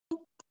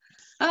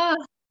Ah,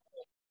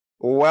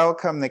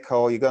 Welcome,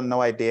 Nicole. You got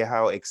no idea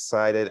how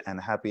excited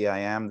and happy I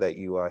am that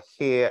you are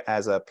here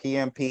as a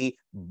PMP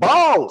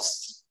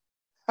boss.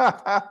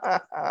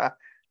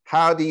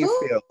 How do you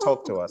feel?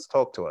 Talk to us.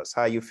 Talk to us.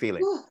 How are you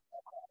feeling?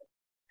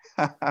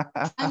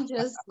 I'm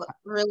just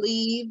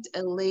relieved,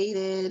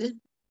 elated.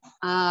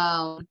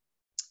 Um,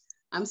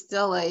 I'm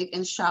still like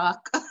in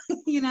shock,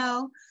 you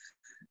know.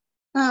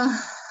 Uh,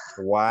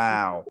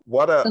 Wow.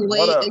 the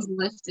weight is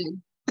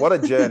lifted. What a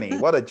journey.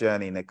 What a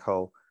journey,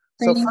 Nicole.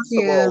 So Thank first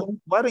of all,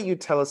 you. why don't you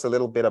tell us a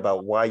little bit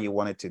about why you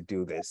wanted to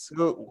do this?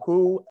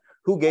 Who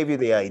gave you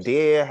the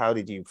idea? How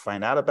did you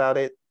find out about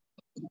it?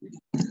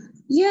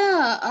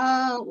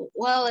 Yeah,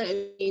 well,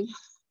 I mean,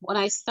 when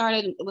I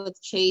started with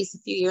Chase a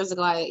few years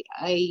ago,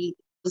 I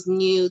was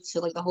new to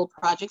like the whole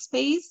project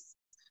space.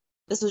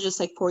 This was just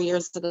like 4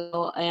 years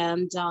ago,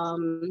 and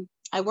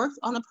I worked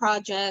on the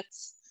project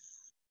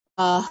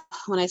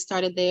when I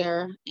started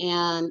there,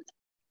 and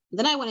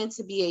then I went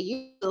into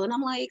BAU, and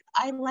I'm like,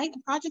 I like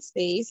the project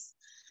space,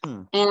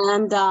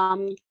 and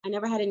I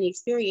never had any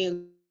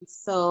experience,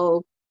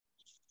 so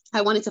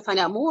I wanted to find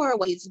out more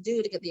what you to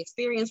do to get the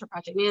experience for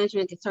project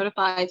management, get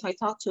certified. So I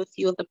talked to a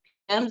few of the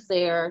PMs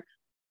there,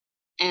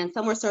 and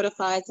some were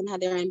certified, some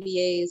had their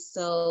MBAs.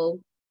 So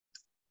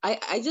I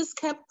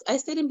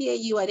stayed in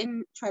BAU. I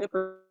didn't try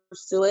to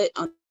pursue it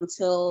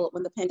until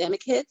when the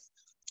pandemic hit.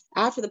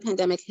 After the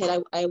pandemic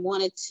hit, I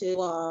wanted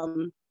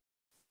to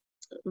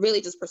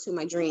really just pursue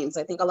my dreams.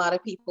 I think a lot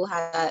of people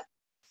had that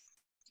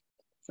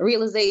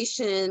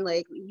realization,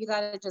 like you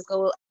gotta just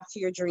go after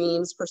your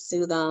dreams,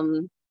 pursue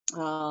them,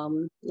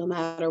 no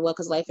matter what,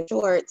 because life is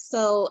short.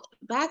 So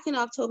back in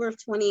October of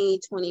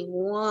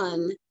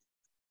 2021,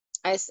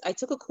 I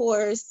took a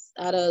course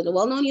at a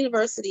well-known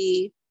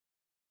university,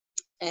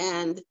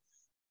 and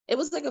it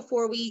was like a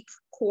 4-week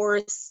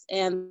course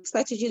and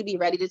expected you to be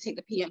ready to take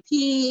the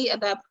PMP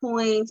at that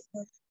point.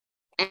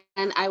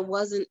 And I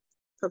wasn't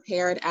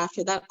prepared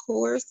after that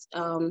course,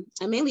 and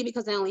mainly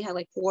because I only had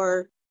like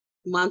 4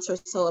 months or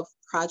so of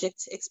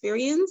project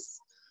experience.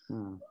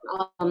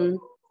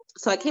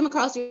 So I came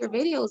across your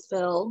videos,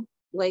 Phil,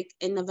 like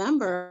in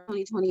November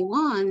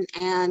 2021,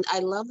 and I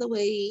love the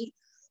way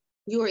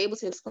you were able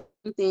to explain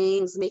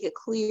things, make it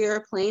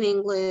clear, plain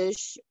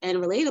English, and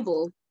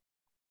relatable.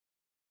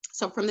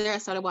 So from there, I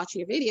started watching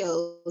your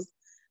videos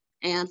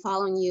and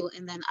following you,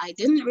 and then I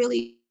didn't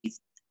really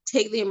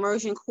take the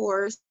immersion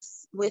course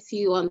with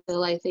you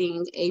until I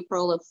think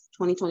April of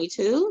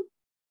 2022.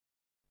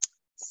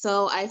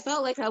 So I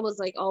felt like I was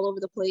like all over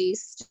the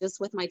place just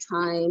with my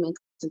time and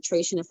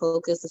concentration and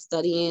focus of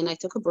studying. I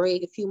took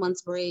a few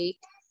months break,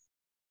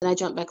 and I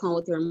jumped back on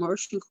with your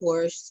immersion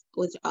course,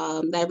 which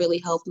that really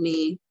helped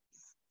me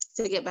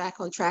to get back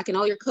on track, and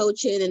all your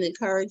coaching and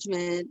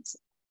encouragement.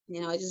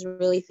 I just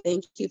really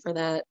thank you for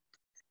that.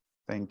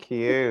 Thank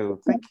you.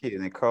 Thank you,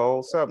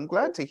 Nicole. So I'm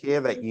glad to hear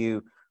that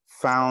you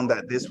found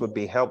that this would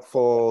be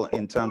helpful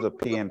in terms of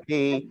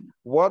PMP.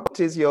 What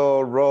is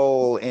your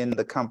role in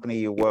the company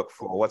you work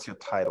for? What's your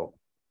title?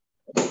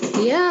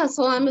 Yeah,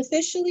 so I'm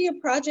officially a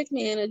project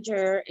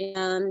manager,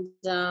 and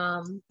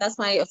that's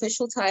my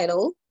official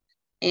title.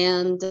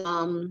 And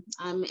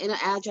I'm in an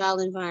agile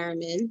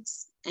environment,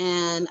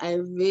 and I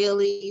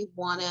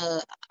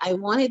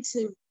wanted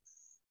to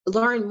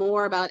learn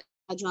more about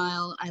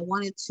agile. I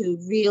wanted to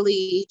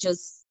really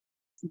just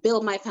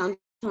build my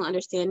foundational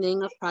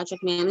understanding of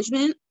project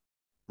management.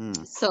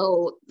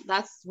 So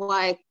that's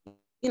why,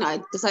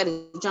 I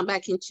decided to jump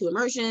back into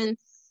immersion,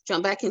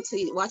 jump back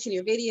into watching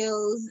your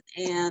videos,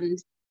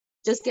 and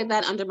just get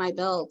that under my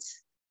belt.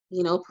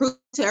 Prove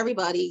to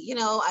everybody,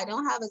 I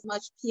don't have as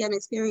much PM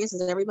experience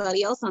as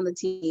everybody else on the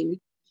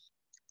team.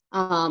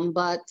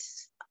 But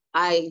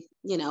I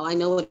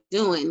know what I'm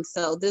doing.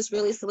 So this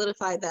really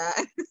solidified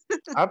that.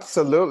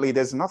 Absolutely.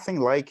 There's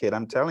nothing like it.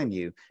 I'm telling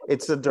you,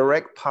 it's a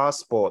direct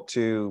passport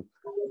to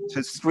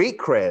street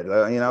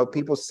cred.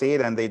 People see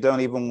it and they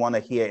don't even want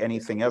to hear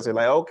anything else. They're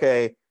like,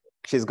 okay,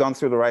 she's gone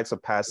through the rites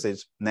of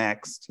passage.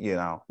 Next.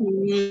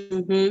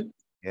 Mm-hmm.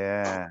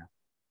 Yeah.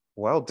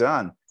 Well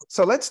done.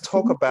 So let's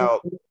talk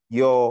about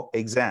your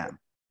exam.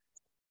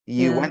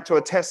 You went to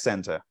a test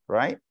center,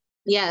 right?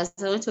 Yes,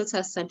 I went to a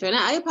test center, and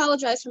I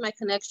apologize for my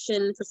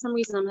connection. For some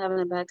reason, I'm having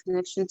a bad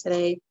connection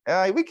today.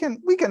 We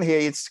can hear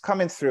you. It's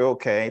coming through.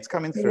 Okay, it's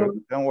coming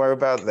through. Don't worry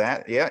about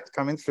that. Yeah, it's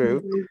coming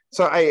through.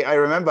 So I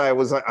remember I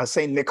was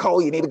saying, Nicole,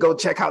 you need to go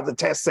check out the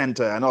test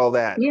center and all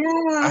that.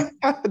 Yeah.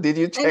 Did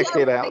you check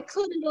it out? I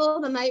couldn't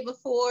go the night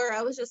before.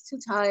 I was just too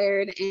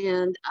tired,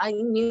 and I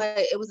knew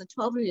it was at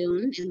 12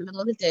 noon in the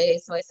middle of the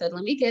day. So I said,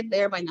 let me get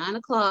there by 9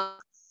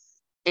 o'clock.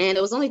 And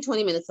it was only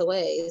 20 minutes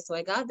away. So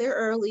I got there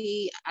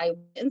early. I went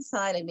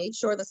inside. I made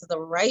sure this is the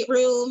right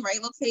room, right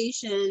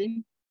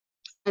location.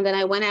 And then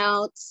I went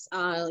out,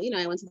 I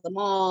went to the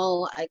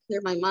mall. I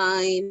cleared my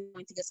mind,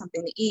 went to get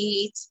something to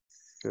eat.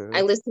 Good.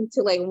 I listened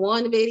to like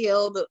one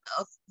video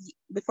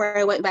before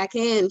I went back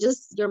in,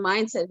 just your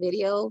mindset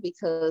video,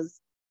 because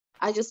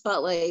I just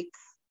felt like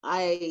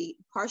I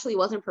partially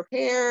wasn't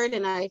prepared,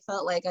 and I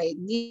felt like I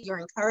needed your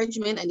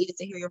encouragement. I needed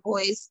to hear your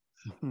voice.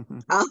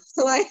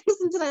 So I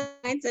listened to the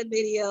mindset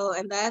video,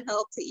 and that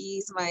helped to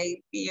ease my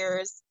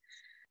fears.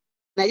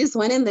 And I just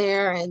went in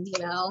there and,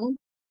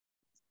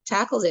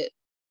 tackled it.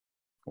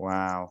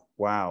 Wow.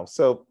 Wow.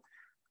 So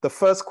the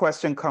first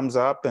question comes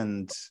up,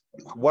 and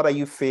what are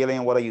you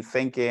feeling? What are you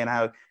thinking?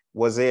 How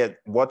was it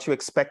what you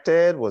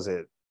expected? Was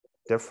it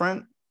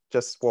different?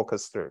 Just walk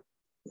us through.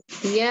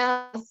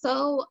 Yeah.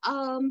 So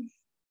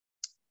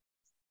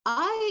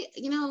I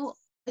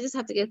just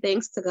have to give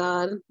thanks to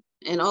God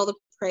and all the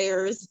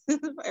prayers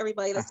for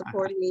everybody that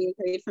supported me and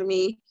prayed for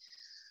me.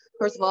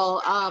 First of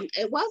all,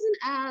 it wasn't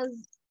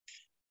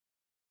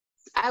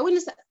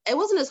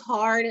as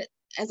hard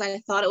as I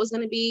thought it was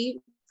going to be.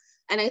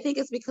 And I think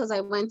it's because I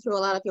went through a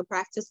lot of your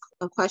practice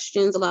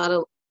questions, a lot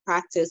of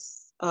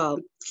practice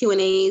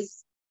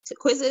Q&As,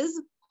 quizzes,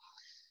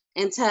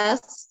 and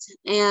tests.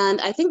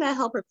 And I think that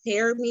helped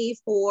prepare me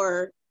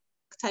for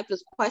the type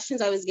of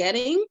questions I was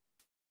getting.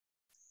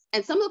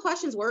 And some of the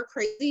questions were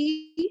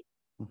crazy,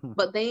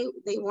 but they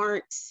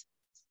weren't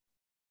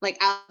like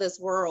out of this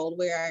world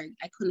where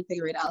I couldn't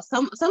figure it out.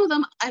 Some of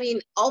them,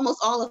 almost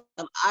all of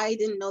them, I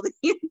didn't know the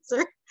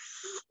answer.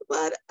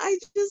 But I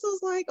just was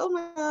like, oh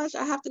my gosh,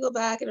 I have to go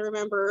back and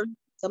remember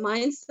the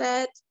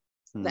mindset,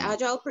 the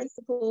Agile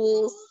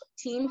principles,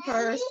 team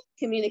first,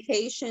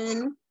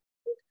 communication,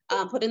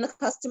 putting the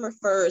customer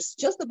first,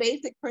 just the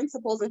basic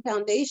principles and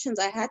foundations.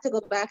 I had to go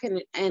back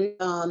and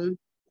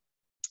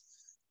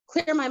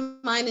clear my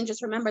mind and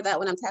just remember that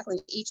when I'm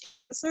tackling each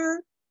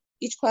answer,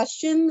 each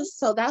question.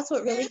 So that's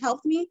what really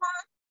helped me.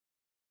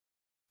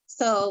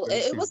 So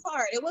it was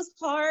hard. It was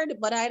hard,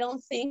 but I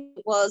don't think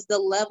it was the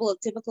level of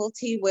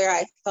difficulty where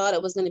I thought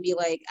it was going to be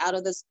like out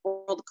of this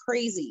world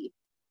crazy.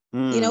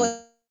 You know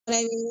what I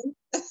mean?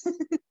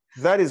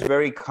 That is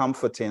very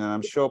comforting. And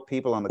I'm sure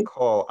people on the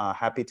call are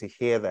happy to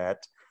hear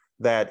that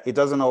it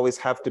doesn't always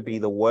have to be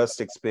the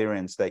worst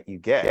experience that you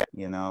get.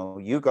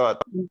 You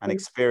got an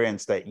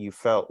experience that you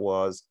felt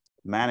was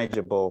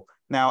manageable.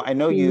 Now, I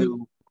know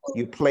you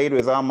played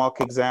with our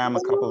mock exam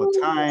a couple of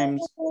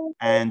times,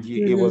 and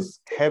it was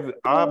heavy.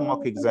 Our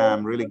mock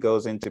exam really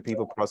goes into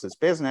people, process,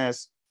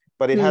 business,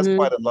 but it has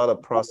quite a lot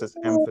of process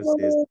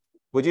emphasis.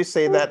 Would you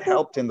say that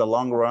helped in the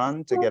long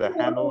run to get a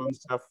handle on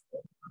stuff?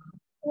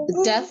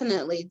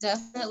 Definitely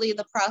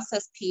the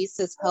process piece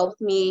has helped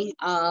me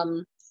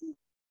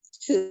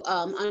to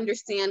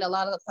understand a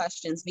lot of the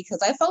questions,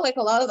 because I felt like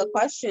a lot of the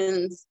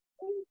questions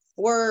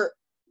were,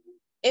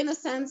 in a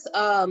sense,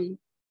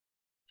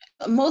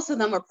 most of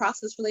them were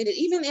process related.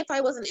 Even if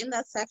I wasn't in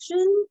that section,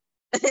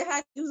 it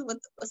had to do with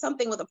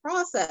something with a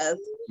process.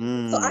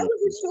 So I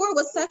wasn't sure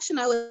what section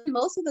I was in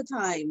most of the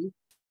time,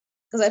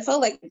 because I felt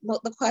like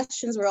the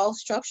questions were all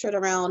structured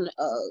around,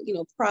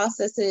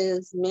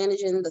 processes,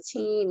 managing the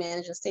team,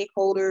 managing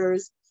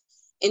stakeholders,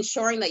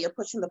 ensuring that you're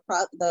pushing the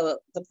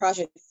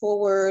project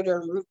forward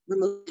or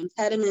removing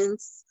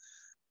impediments,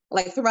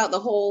 like throughout the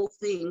whole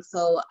thing.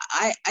 So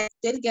I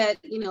did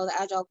get, the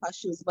Agile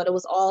questions, but it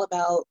was all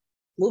about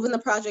moving the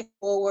project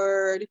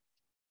forward,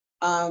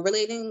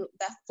 relating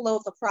that flow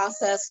of the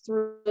process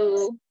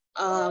through,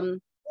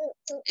 and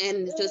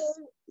just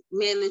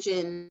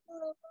managing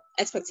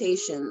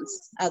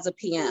expectations as a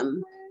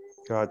PM.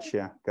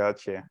 Gotcha.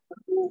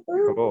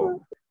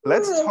 Cool.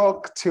 Let's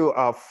talk to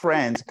our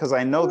friends, because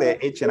I know they're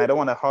itching. I don't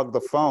want to hog the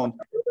phone.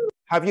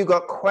 Have you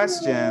got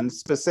questions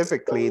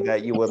specifically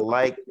that you would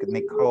like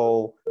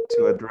Nicole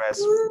to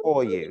address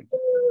for you?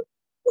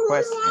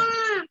 Questions.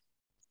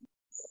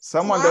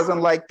 Someone doesn't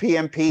like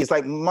PMP. It's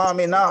like, Mom,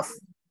 enough.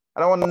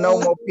 I don't want to know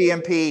more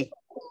PMP.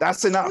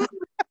 That's enough.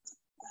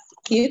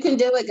 You can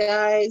do it,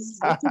 guys.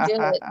 You can do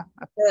it.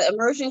 The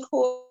immersion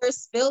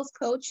course, Phil's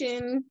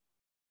coaching,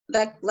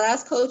 that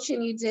last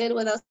coaching you did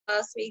with us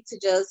last week to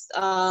just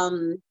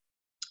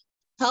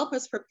help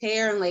us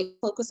prepare and like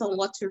focus on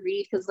what to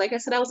read. Because like I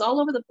said, I was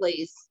all over the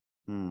place.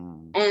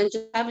 And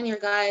just having your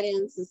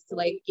guidance is to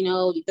like,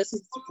 this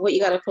is what you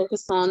got to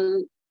focus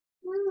on.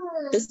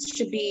 This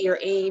should be your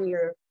aim,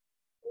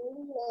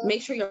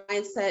 make sure your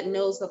mindset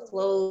knows the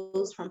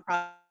flows from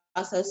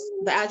process,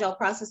 the Agile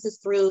processes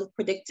through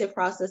predictive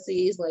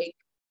processes, like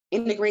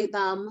integrate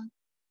them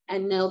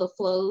and know the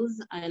flows.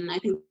 And I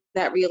think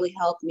that really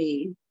helped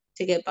me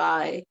to get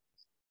by.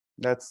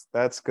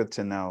 That's good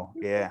to know.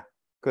 Yeah,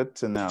 good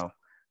to know.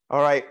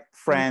 All right,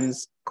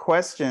 friends,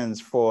 questions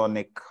for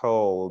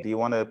Nicole. Do you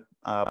want to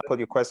put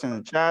your question in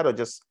the chat or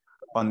just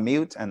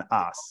unmute and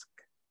ask?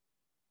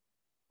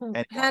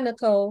 Hi,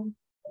 Nicole.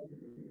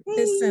 Hey.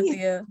 It's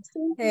Cynthia.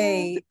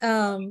 Hey,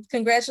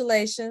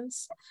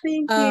 congratulations.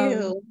 Thank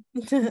you.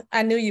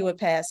 I knew you would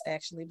pass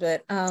actually,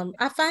 but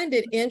I find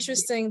it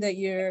interesting that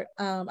you're,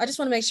 I just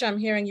want to make sure I'm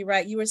hearing you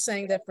right. You were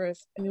saying that for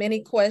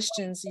many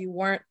questions, you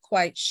weren't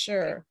quite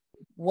sure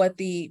what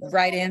the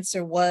right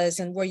answer was.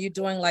 And were you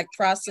doing like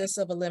process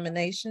of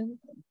elimination?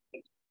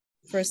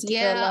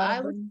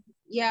 I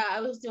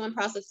was doing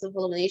process of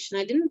elimination.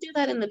 I didn't do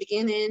that in the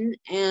beginning.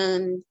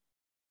 And,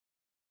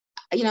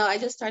 I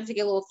just started to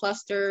get a little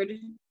flustered.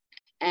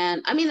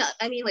 And I mean,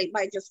 like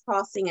by just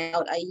crossing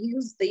out, I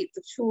use the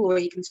tool where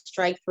you can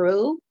strike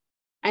through.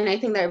 And I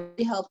think that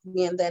really helped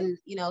me. And then,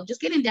 you know,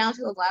 just getting down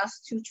to the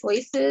last two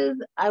choices,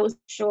 I was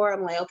sure,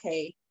 I'm like,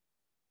 okay,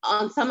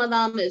 on some of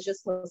them, it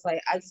just was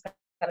like, I just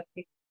gotta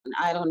pick one.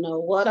 I don't know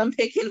what I'm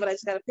picking, but I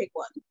just gotta pick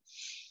one.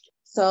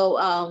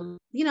 So,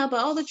 you know,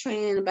 but all the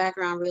training and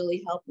background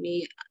really helped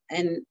me.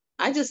 And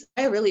I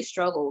really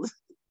struggled.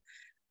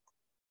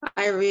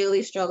 I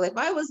really struggled. If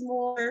I was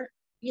more,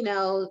 you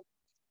know,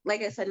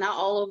 like I said, not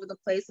all over the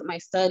place with my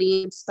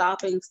studying,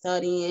 stopping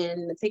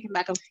studying, picking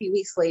back a few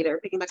weeks later,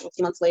 picking back a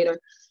few months later.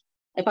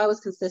 If I was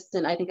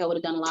consistent, I think I would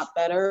have done a lot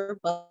better.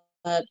 But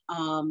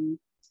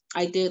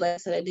I did, like I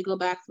said, I did go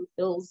back from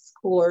Phil's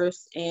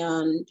course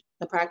and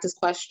the practice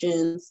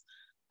questions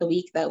that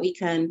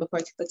weekend before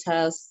I took the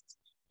test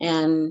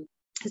and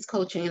his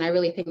coaching. And I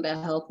really think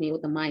that helped me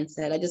with the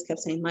mindset. I just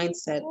kept saying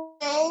mindset,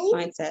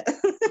 mindset.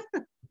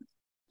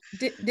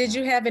 Did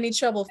you have any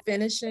trouble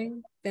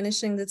finishing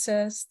the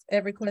test,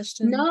 every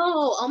question? No,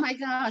 oh my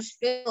gosh,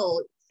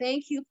 Phil,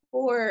 thank you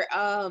for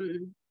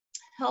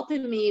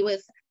helping me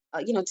with,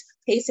 you know,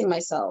 pacing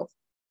myself,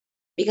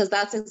 because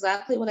that's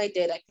exactly what I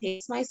did. I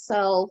paced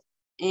myself,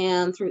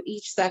 and through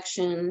each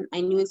section,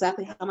 I knew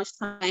exactly how much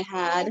time I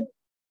had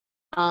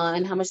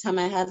and how much time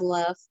I had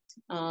left.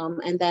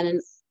 And then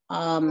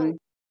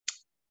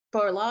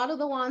for a lot of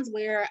the ones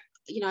where,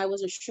 you know, I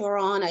wasn't sure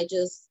on, I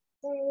just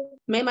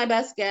made my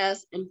best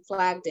guess and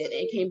flagged it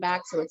and came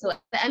back to it. So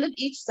at the end of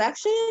each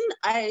section,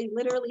 I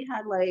literally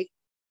had like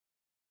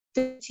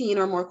 15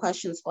 or more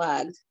questions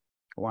flagged.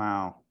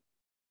 Wow.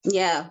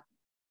 Yeah.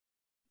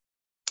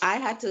 I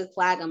had to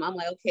flag them. I'm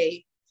like,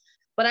 okay.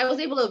 But I was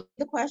able to,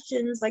 the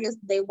questions, I guess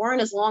they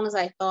weren't as long as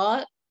I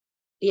thought,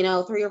 you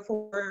know, 3 or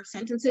 4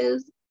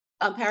 sentences,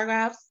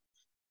 paragraphs.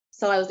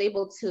 So I was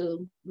able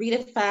to read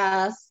it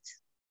fast.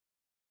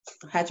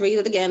 I had to read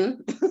it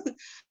again.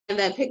 And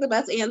then pick the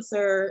best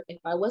answer. If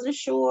I wasn't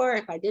sure,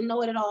 if I didn't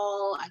know it at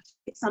all, I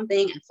picked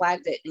something and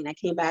flagged it, and I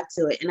came back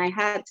to it. And I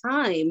had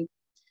time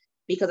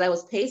because I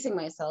was pacing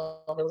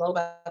myself. It was all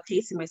about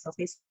pacing myself.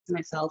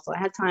 So I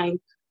had time,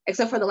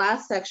 except for the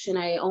last section,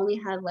 I only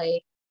had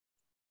like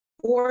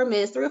 4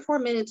 minutes, 3 or 4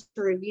 minutes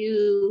to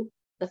review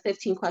the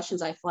 15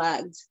 questions I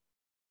flagged.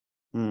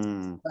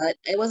 But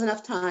it was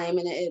enough time,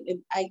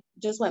 and I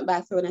just went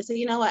back through it and I said,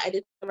 you know what, I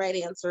did the right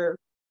answer.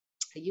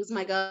 I used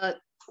my gut,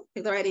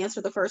 picked the right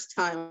answer the first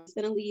time. I was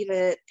gonna leave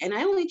it, and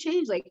I only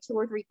changed like 2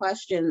 or 3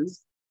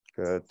 questions.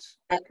 Good.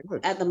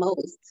 At the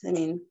most. I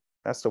mean,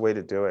 that's the way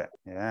to do it.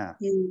 Yeah.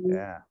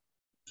 Yeah.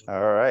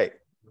 All right.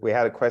 We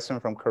had a question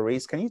from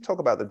Carice. Can you talk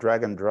about the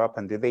drag and drop,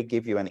 and did they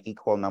give you an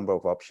equal number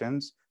of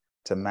options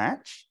to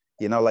match?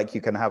 You know, like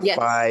you can have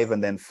 5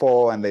 and then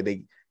 4,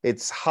 and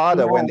it's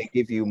harder when they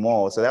give you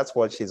more. So that's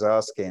what she's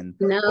asking.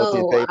 No, or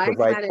did they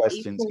provide I had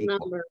questions an equal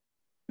equal?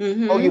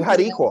 number. Oh, you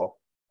had equal.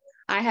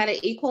 I had an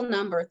equal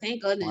number.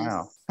 Thank goodness.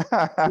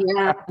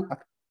 Wow.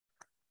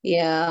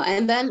 Yeah.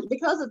 And then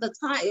because of the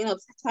time, you know,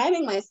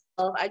 timing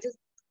myself,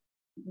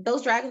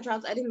 those drag and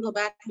drops, I didn't go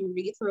back and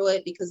read through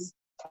it because,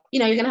 you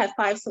know, you're going to have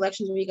 5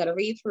 selections where you got to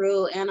read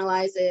through,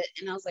 analyze it.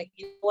 And I was like,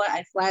 you know what?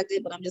 I flagged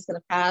it, but I'm just going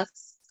to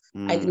pass.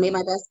 I made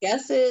my best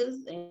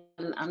guesses,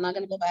 and I'm not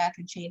going to go back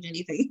and change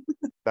anything.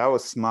 That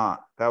was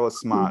smart. That was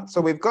smart. So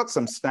we've got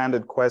some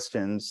standard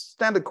questions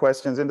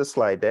in the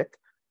slide deck,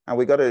 and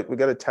we got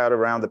to tout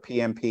around the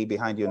PMP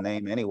behind your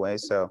name anyway.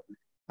 So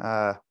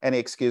any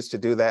excuse to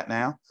do that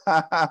now?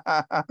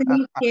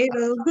 Thank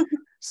you.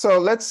 So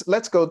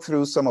let's go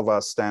through some of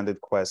our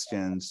standard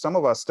questions. Some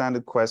of our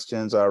standard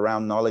questions are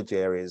around knowledge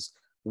areas.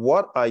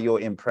 What are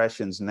your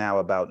impressions now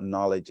about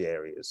knowledge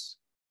areas?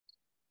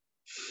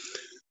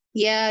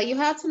 Yeah, you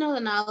have to know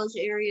the knowledge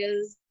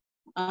areas.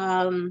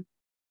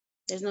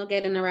 There's no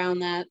getting around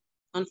that,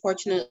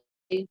 unfortunately.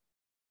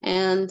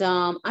 And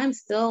I'm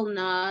still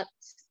not,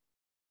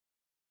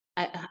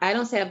 I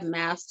don't say I've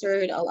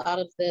mastered a lot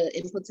of the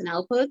inputs and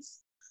outputs,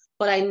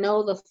 but I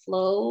know the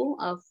flow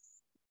of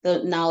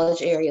the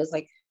knowledge areas,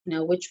 like, you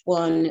know, which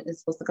one is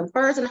supposed to come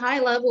first. And high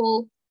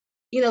level,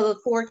 you know, the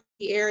 4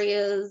 key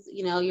areas,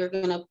 you know, you're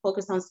going to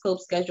focus on scope,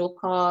 schedule,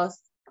 cost.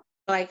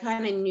 So I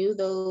kind of knew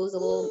those a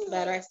little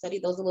better. I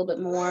studied those a little bit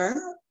more.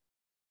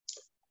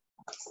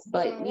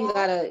 But you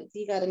gotta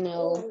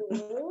know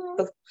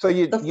the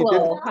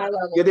flow, high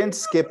level. You didn't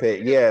skip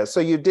it, yeah. So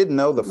you did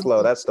know the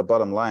flow. That's the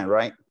bottom line,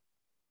 right?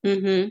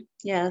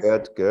 Yes.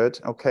 Good.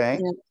 Okay.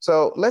 Yeah.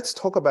 So let's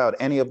talk about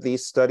any of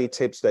these study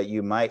tips that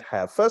you might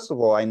have. First of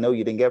all, I know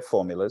you didn't get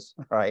formulas,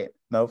 right?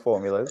 No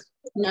formulas.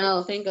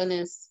 No, thank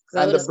goodness.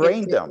 And the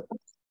brain dump.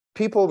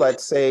 People that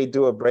say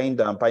do a brain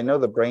dump, I know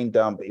the brain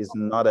dump is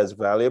not as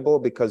valuable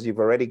because you've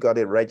already got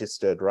it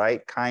registered,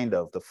 right? Kind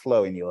of the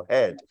flow in your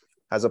head,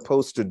 as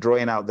opposed to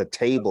drawing out the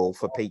table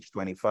for page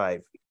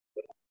 25.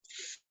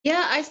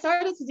 Yeah, I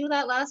started to do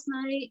that last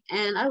night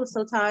and I was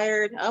so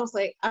tired. I was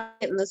like, I'm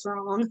getting this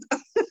wrong.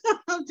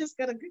 I'm just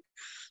gonna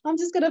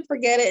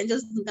forget it and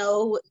just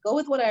go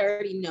with what I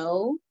already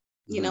know,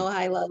 you know,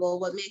 high level,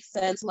 what makes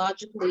sense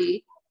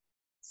logically.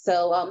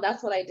 So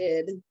that's what I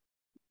did.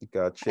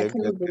 Gotcha.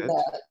 Good.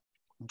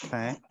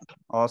 Okay,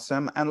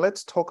 awesome. And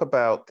let's talk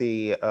about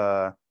the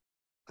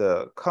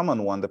the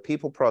common one, the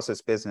people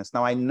process business.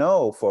 Now I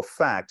know for a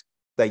fact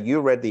that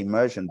you read the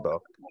Immersion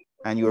book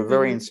and you were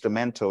very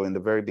instrumental in the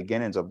very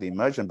beginnings of the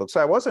Immersion book. So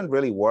I wasn't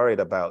really worried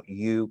about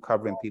you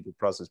covering people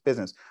process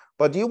business.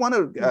 But do you want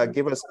to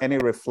give us any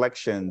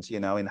reflections, you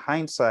know, in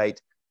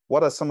hindsight,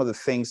 what are some of the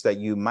things that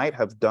you might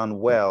have done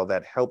well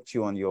that helped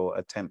you on your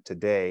attempt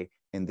today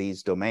in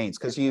these domains?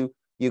 Because you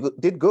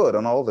did good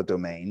on all the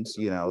domains,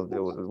 you know,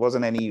 there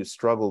wasn't any you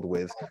struggled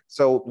with.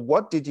 So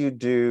what did you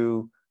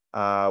do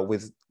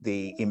with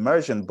the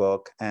Immersion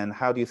book, and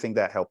how do you think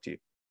that helped you?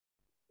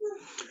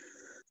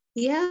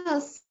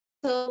 Yes.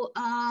 So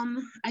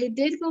I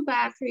did go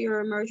back through your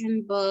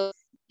Immersion book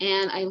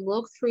and I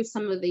looked through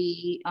some of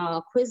the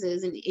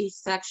quizzes in each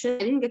section. I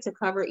didn't get to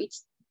cover each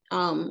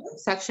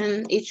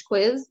section, each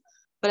quiz,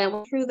 but I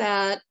went through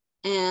that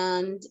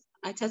and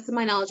I tested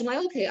my knowledge. I'm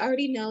like, okay, I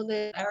already know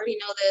this. I already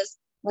know this.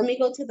 Let me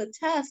go to the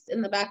test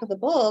in the back of the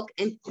book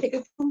and pick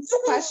up some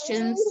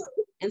questions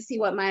and see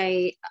what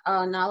my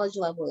knowledge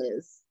level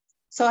is.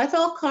 So I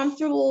felt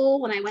comfortable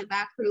when I went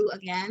back through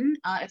again,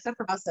 except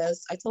for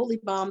process. I totally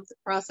bombed the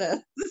process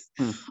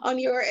on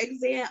your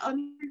exam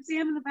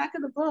in the back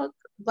of the book.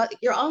 But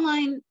your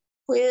online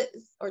quiz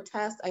or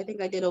test, I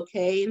think I did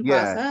okay in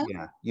process.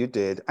 Yeah, you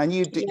did, and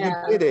you did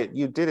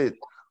you did it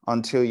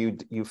until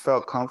you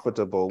felt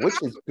comfortable,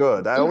 which is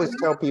good. I always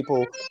tell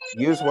people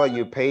use what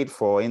you paid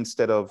for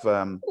instead of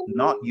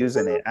not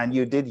using it, and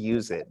you did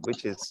use it,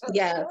 which is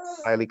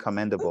highly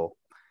commendable.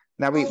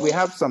 Now, we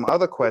have some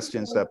other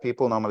questions that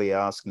people normally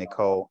ask,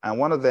 Nicole, and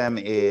one of them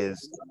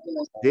is,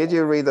 did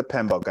you read the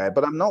PMBOK guide?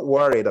 But I'm not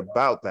worried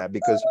about that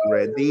because you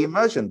read the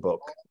Immersion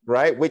book,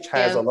 right? Which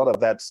has a lot of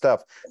that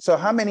stuff. So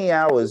how many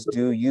hours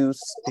did you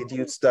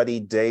study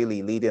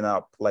daily leading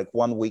up, like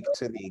 1 week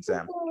to the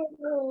exam?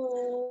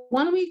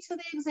 1 week to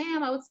the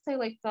exam, I would say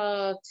like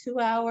 2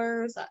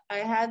 hours. I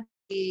had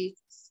the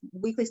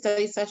weekly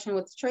study session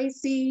with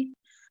Tracy.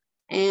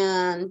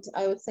 And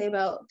I would say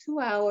about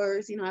 2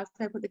 hours, you know,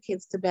 after I put the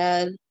kids to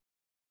bed,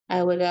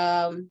 I would,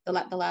 the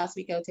last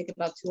week I would take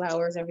about 2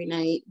 hours every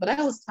night, but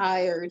I was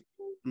tired,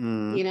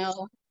 you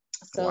know?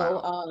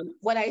 So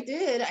what I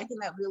did, I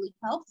think that really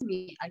helped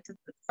me. I took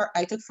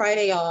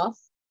Friday off.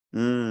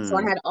 So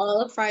I had all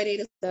of Friday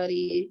to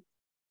study.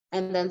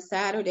 And then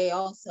Saturday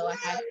also, I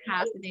had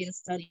half the day to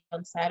study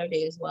on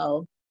Saturday as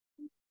well.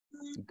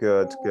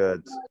 Good,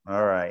 good.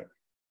 All right.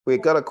 We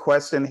got a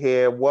question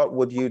here. What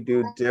would you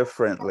do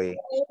differently?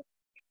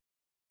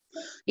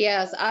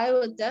 Yes, I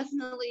would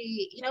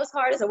definitely, you know, it's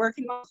hard as a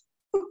working mom.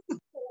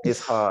 It's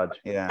hard,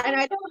 yeah. And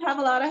I don't have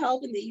a lot of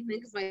help in the evening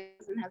because my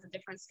husband has a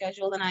different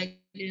schedule than I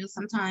do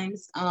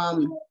sometimes.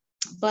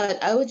 But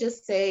I would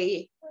just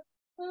say,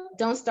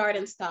 don't start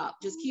and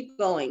stop. Just keep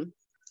going.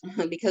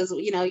 Because,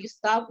 you know, you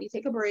stop, you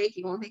take a break,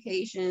 you go on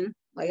vacation,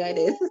 like I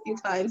did a few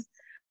times.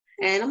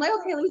 And I'm like,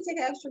 okay, let me take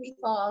an extra week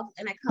off.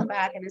 And I come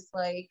back and it's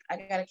like, I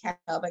gotta catch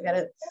up.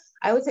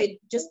 I would say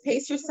just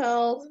pace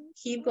yourself,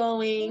 keep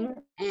going,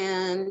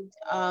 and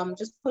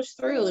just push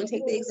through and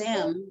take the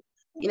exam.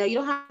 You know, you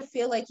don't have to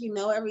feel like you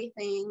know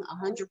everything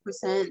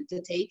 100%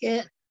 to take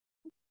it.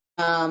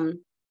 I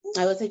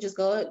would say just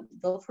go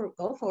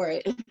for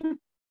it.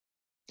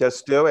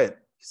 Just do it.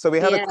 So we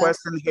had a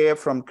question here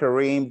from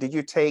Kareem. Did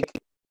you take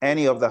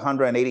any of the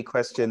 180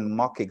 question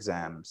mock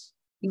exams?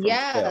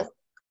 Yes.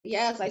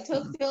 Yes, I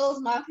took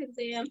Phil's mock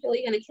exam. Phil,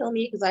 you're gonna kill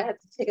me because I had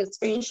to take a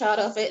screenshot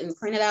of it and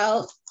print it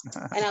out.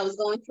 And I was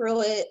going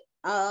through it.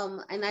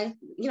 And I,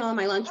 you know, on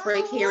my lunch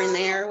break here and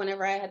there,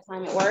 whenever I had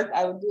time at work,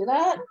 I would do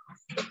that.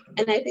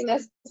 And I think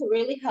that's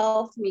really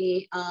helped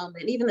me.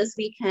 And even this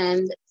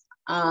weekend,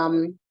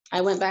 I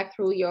went back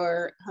through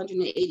your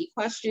 180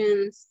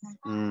 questions.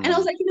 And I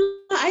was like, you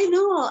know,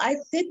 I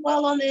did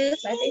well on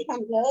this. I think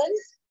I'm good.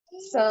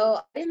 So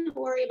I didn't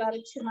worry about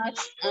it too much.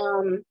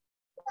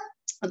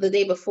 The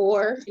day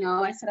before, you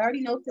know, I said, I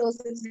already know Phil's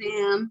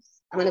exam.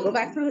 I'm going to go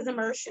back through his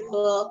Immersion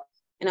book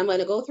and I'm going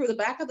to go through the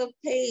back of the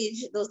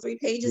page, those 3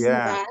 pages in the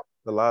back.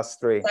 The last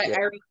 3. So I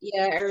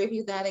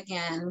reviewed that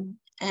again.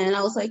 And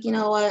I was like, you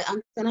know what?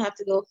 I'm going to have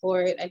to go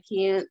for it. I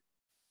can't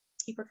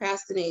keep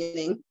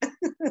procrastinating.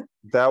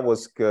 That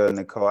was good,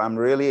 Nicole. I'm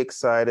really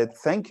excited.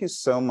 Thank you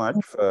so much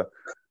for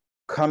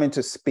coming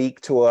to speak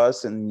to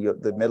us in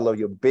the middle of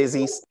your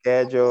busy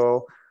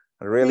schedule.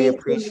 I really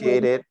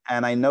appreciate it.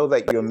 And I know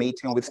that you're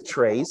meeting with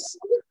Trace.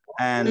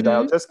 And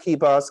I'll just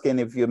keep asking,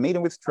 if you're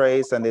meeting with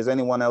Trace and there's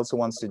anyone else who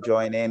wants to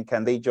join in,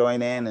 can they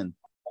join in and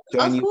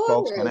join you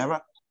folks whenever?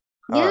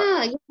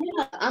 Yeah.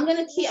 I'm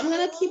gonna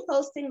keep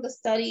posting the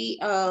study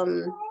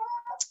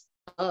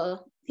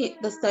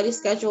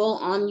schedule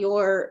on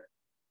your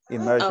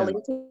Immersion.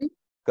 LinkedIn.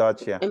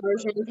 Gotcha.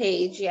 Immersion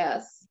page,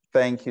 yes.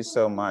 Thank you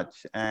so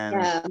much.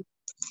 And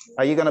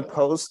are you going to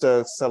post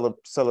a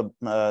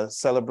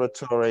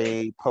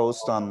celebratory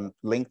post on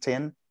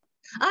LinkedIn?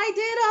 I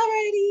did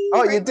already.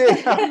 Oh, you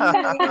did?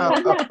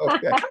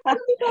 Okay.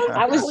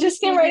 I was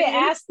just getting ready to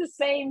ask the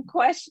same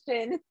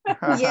question.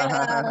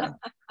 Yeah,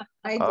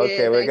 I did.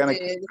 Okay, we're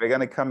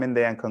gonna come in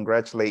there and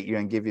congratulate you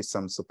and give you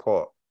some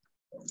support.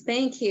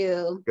 Thank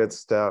you. Good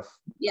stuff.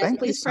 Yes, Thank you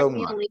please so friend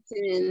me much. on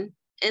LinkedIn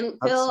And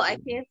Phil, I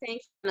can't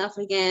thank you enough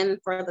again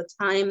for the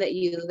time that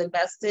you've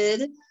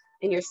invested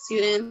in your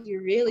students.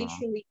 You really,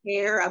 truly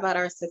care about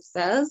our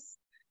success.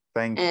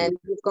 Thank and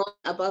you. you've gone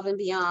above and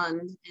beyond.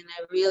 And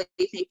I really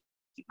thank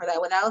you for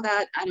that. Without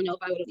that, I don't know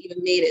if I would have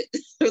even made it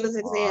through this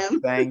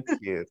exam. Thank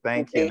you.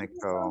 Thank you,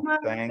 Nicole. So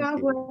much. Thank God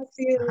you. bless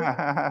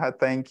you.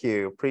 Thank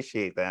you.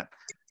 Appreciate that.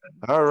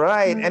 All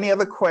right. Any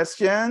other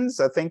questions?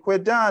 I think we're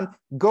done.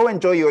 Go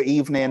enjoy your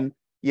evening.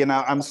 You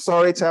know, I'm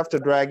sorry to have to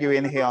drag you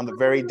in here on the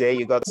very day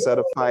you got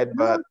certified,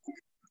 but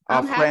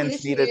our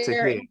friends needed to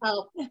hear.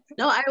 Help.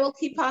 No, I will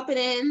keep popping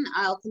in.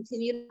 I'll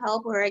continue to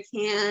help where I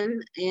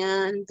can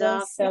and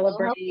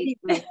celebrate.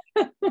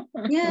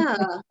 Yeah.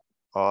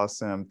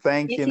 Awesome.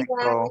 Thank you,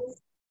 Nicole.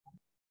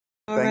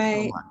 Guys.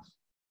 Thanks so much.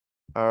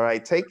 All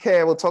right. Take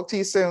care. We'll talk to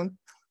you soon.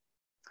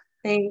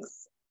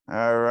 Thanks.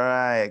 All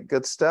right.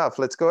 Good stuff.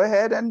 Let's go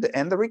ahead and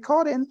end the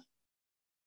recording.